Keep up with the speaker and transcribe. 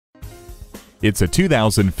It's a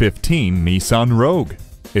 2015 Nissan Rogue.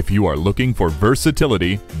 If you are looking for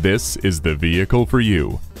versatility, this is the vehicle for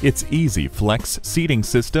you. Its easy flex seating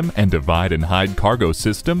system and divide and hide cargo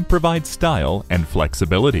system provide style and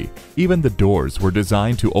flexibility. Even the doors were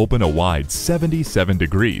designed to open a wide 77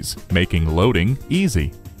 degrees, making loading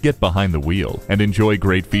easy. Get behind the wheel and enjoy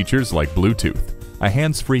great features like Bluetooth, a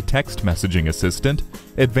hands-free text messaging assistant,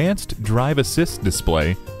 advanced drive assist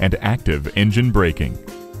display, and active engine braking.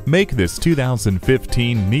 Make this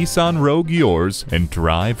 2015 Nissan Rogue yours and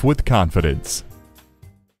drive with confidence.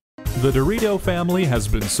 The Dirito family has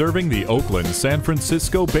been serving the Oakland, San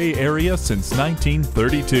Francisco Bay Area since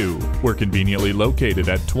 1932. We're conveniently located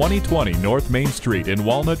at 2020 North Main Street in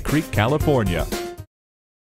Walnut Creek, California.